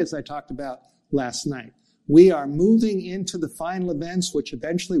 D.C., as I talked about last night. We are moving into the final events, which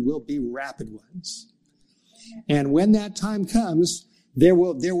eventually will be rapid ones. And when that time comes, there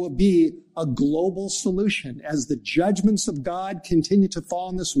will be a global solution. As the judgments of God continue to fall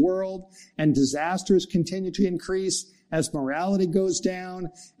in this world and disasters continue to increase, as morality goes down,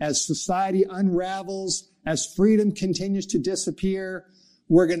 as society unravels, as freedom continues to disappear,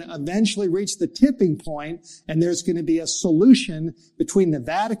 we're going to eventually reach the tipping point, and there's going to be a solution between the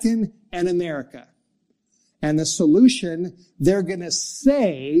Vatican and America. And the solution they're going to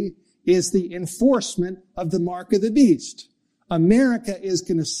say is the enforcement of the mark of the beast. America is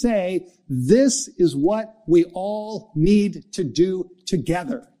going to say, this is what we all need to do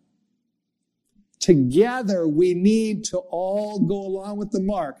together. Together, we need to all go along with the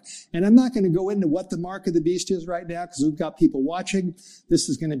mark. And I'm not going to go into what the mark of the beast is right now because we've got people watching. This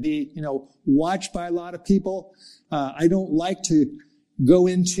is going to be, watched by a lot of people. I don't like to go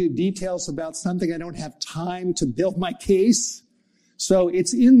into details about something I don't have time to build my case. So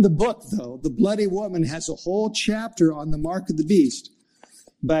it's in the book, though. The Bloody Woman has a whole chapter on the mark of the beast.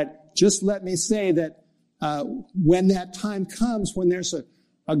 But just let me say that when that time comes, when there's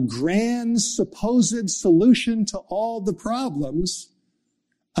a grand supposed solution to all the problems,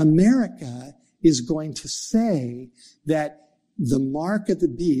 America is going to say that the mark of the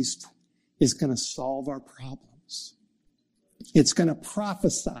beast is going to solve our problems. It's going to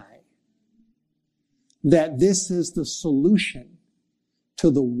prophesy that this is the solution to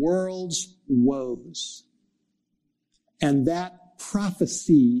the world's woes. And that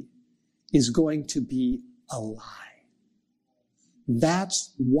prophecy is going to be a lie.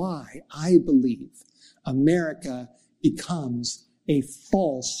 That's why I believe America becomes a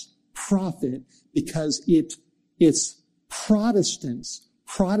false prophet, because it's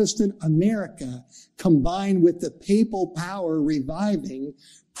Protestant America combined with the papal power reviving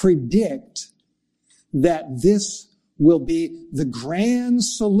predict that this will be the grand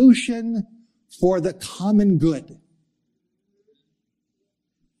solution for the common good.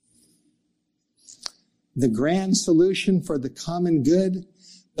 The grand solution for the common good,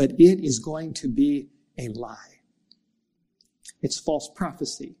 but it is going to be a lie. It's false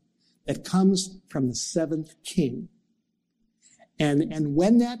prophecy that comes from the seventh king. And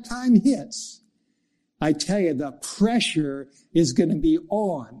when that time hits, I tell you, the pressure is going to be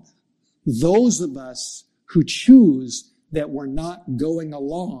on those of us who choose that we're not going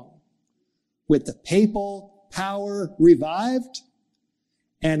along with the papal power revived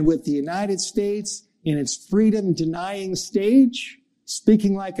and with the United States in its freedom-denying stage,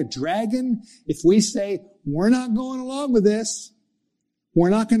 speaking like a dragon. If we say, we're not going along with this, we're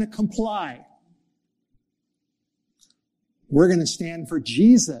not going to comply. We're going to stand for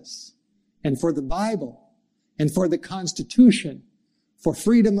Jesus and for the Bible and for the Constitution, for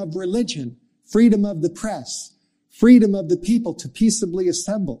freedom of religion, freedom of the press, freedom of the people to peaceably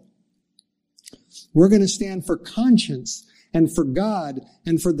assemble. We're going to stand for conscience and for God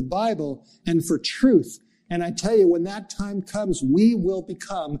and for the Bible and for truth. And I tell you, when that time comes, we will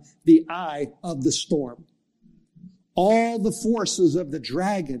become the eye of the storm. All the forces of the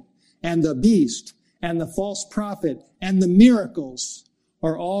dragon and the beast and the false prophet and the miracles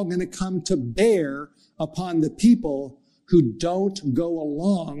are all going to come to bear upon the people who don't go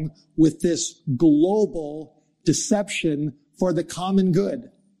along with this global deception for the common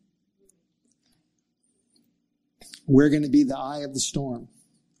good. We're going to be the eye of the storm.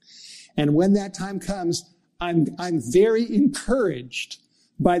 And when that time comes, I'm very encouraged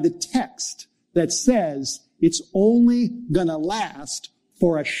by the text that says it's only going to last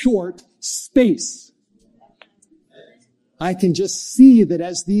for a short space. I can just see that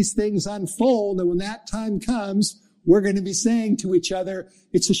as these things unfold, and when that time comes, we're going to be saying to each other,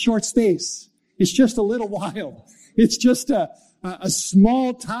 it's a short space. It's just a little while. It's just a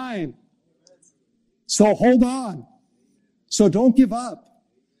small time. So hold on. So don't give up.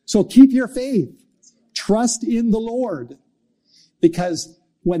 So keep your faith. Trust in the Lord. Because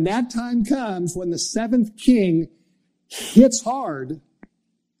when that time comes, when the seventh king hits hard,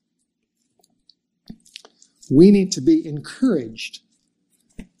 we need to be encouraged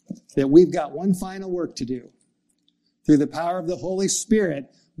that we've got one final work to do. Through the power of the Holy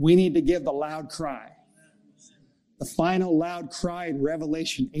Spirit, we need to give the loud cry. The final loud cry in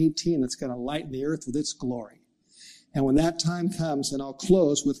Revelation 18 that's going to lighten the earth with its glory. And when that time comes, and I'll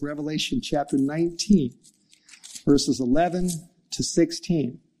close with Revelation chapter 19, verses 11 to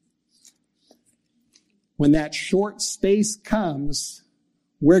 16. When that short space comes,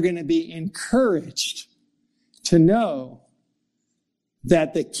 we're going to be encouraged to know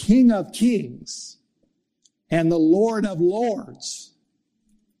that the King of Kings and the Lord of Lords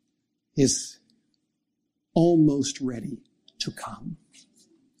is almost ready to come.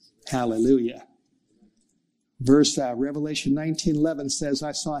 Hallelujah. Revelation 19:11 says,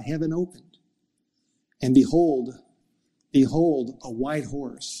 I saw heaven opened, and behold, a white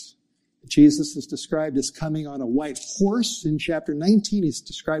horse. Jesus is described as coming on a white horse in chapter 19. He's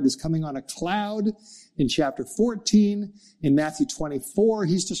described as coming on a cloud in chapter 14. In Matthew 24,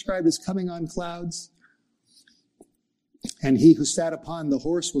 he's described as coming on clouds. And he who sat upon the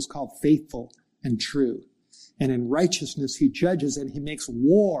horse was called Faithful and True. And in righteousness he judges and he makes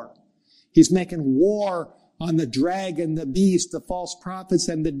war. He's making war on the dragon, the beast, the false prophets,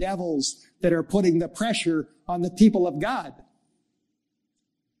 and the devils that are putting the pressure on the people of God.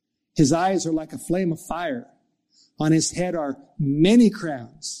 His eyes are like a flame of fire. On his head are many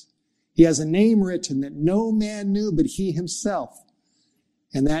crowns. He has a name written that no man knew but he himself.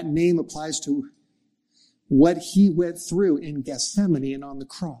 And that name applies to what he went through in Gethsemane and on the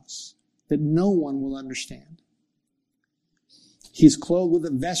cross that no one will understand. He's clothed with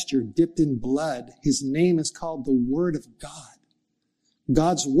a vesture dipped in blood. His name is called the Word of God.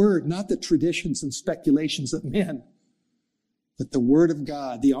 God's Word, not the traditions and speculations of men, but the Word of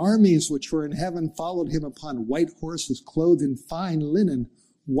God. The armies which were in heaven followed him upon white horses, clothed in fine linen,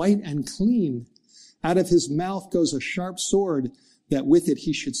 white and clean. Out of his mouth goes a sharp sword, that with it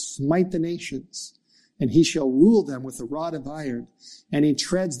he should smite the nations. And he shall rule them with a rod of iron. And he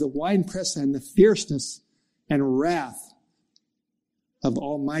treads the winepress and the fierceness and wrath of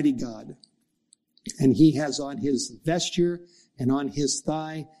Almighty God. And he has on his vesture and on his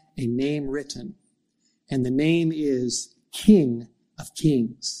thigh a name written. And the name is King of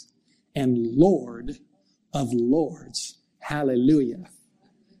Kings and Lord of Lords. Hallelujah.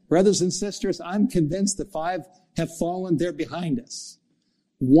 Brothers and sisters, I'm convinced that 5 have fallen. They're behind us.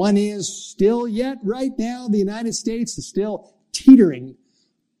 One is still yet right now. The United States is still teetering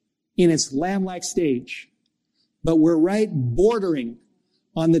in its lamb-like stage. But we're right bordering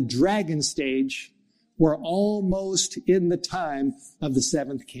on the dragon stage. We're almost in the time of the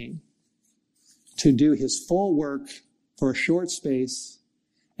 7th king to do his full work for a short space,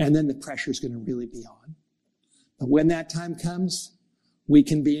 and then the pressure's going to really be on. But when that time comes, we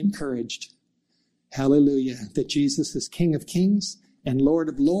can be encouraged. Hallelujah. That Jesus is King of Kings and Lord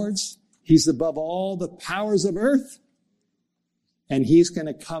of Lords. He's above all the powers of earth. And he's going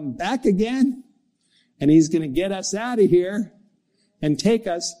to come back again. And he's going to get us out of here and take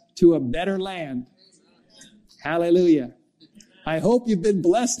us to a better land. Hallelujah. I hope you've been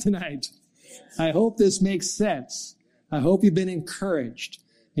blessed tonight. I hope this makes sense. I hope you've been encouraged.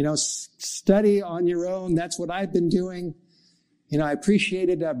 Study on your own. That's what I've been doing. I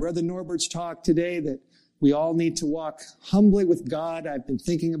appreciated Brother Norbert's talk today that we all need to walk humbly with God. I've been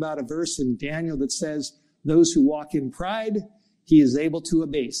thinking about a verse in Daniel that says, those who walk in pride, he is able to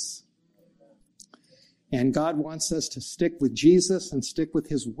abase. And God wants us to stick with Jesus and stick with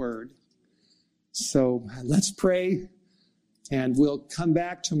his word. So let's pray. And we'll come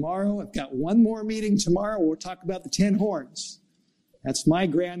back tomorrow. I've got one more meeting tomorrow. We'll talk about the 10 horns. That's my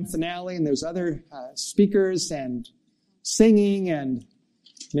grand finale. And there's other speakers and singing. And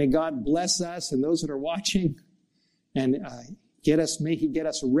may God bless us and those that are watching. And may he get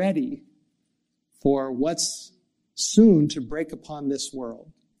us ready for what's soon to break upon this world.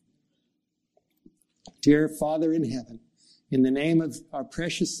 Dear Father in heaven, in the name of our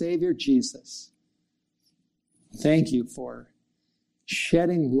precious Savior, Jesus, thank you for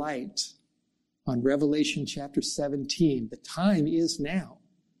shedding light on Revelation chapter 17. The time is now.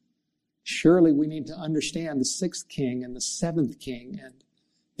 Surely we need to understand the 6th king and the 7th king and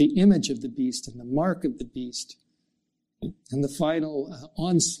the image of the beast and the mark of the beast and the final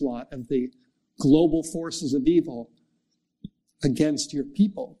onslaught of the global forces of evil against your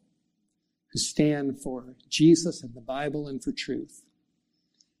people who stand for Jesus and the Bible and for truth.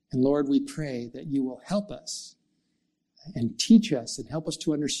 And Lord, we pray that you will help us and teach us and help us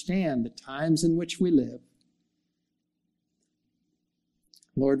to understand the times in which we live.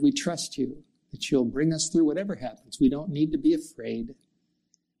 Lord, we trust you that you'll bring us through whatever happens. We don't need to be afraid.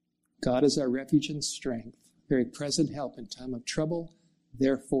 God is our refuge and strength, very present help in time of trouble.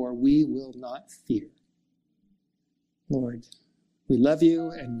 Therefore, we will not fear. Lord, we love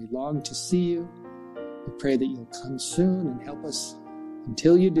you and we long to see you. We pray that you'll come soon and help us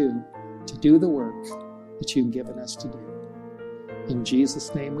until you do, to do the work that you've given us to do. In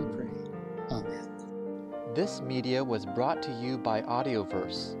Jesus' name we pray. Amen. This media was brought to you by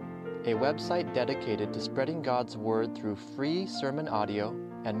Audioverse, a website dedicated to spreading God's Word through free sermon audio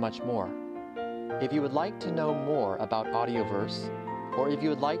and much more. If you would like to know more about Audioverse, or if you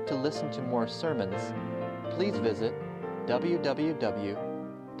would like to listen to more sermons, please visit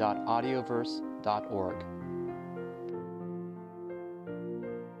www.audioverse.org.